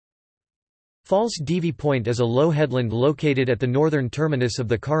False Divi Point is a low headland located at the northern terminus of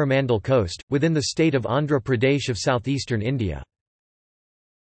the Coromandel Coast, within the state of Andhra Pradesh of southeastern India.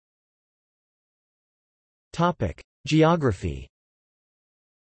 Geography.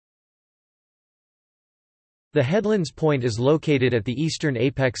 The Headlands Point is located at the eastern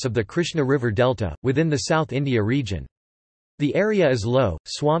apex of the Krishna River Delta, within the South India region. The area is low,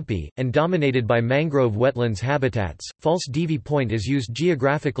 swampy, and dominated by mangrove wetlands habitats. False Divi Point is used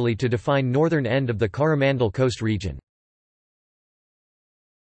geographically to define northern end of the Coromandel Coast region.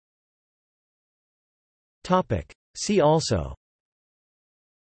 See also: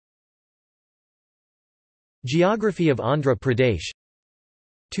 Geography of Andhra Pradesh,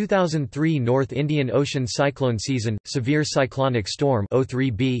 2003 North Indian Ocean cyclone season, severe cyclonic storm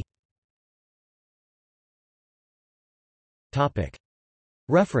O3b.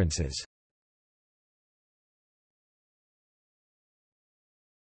 References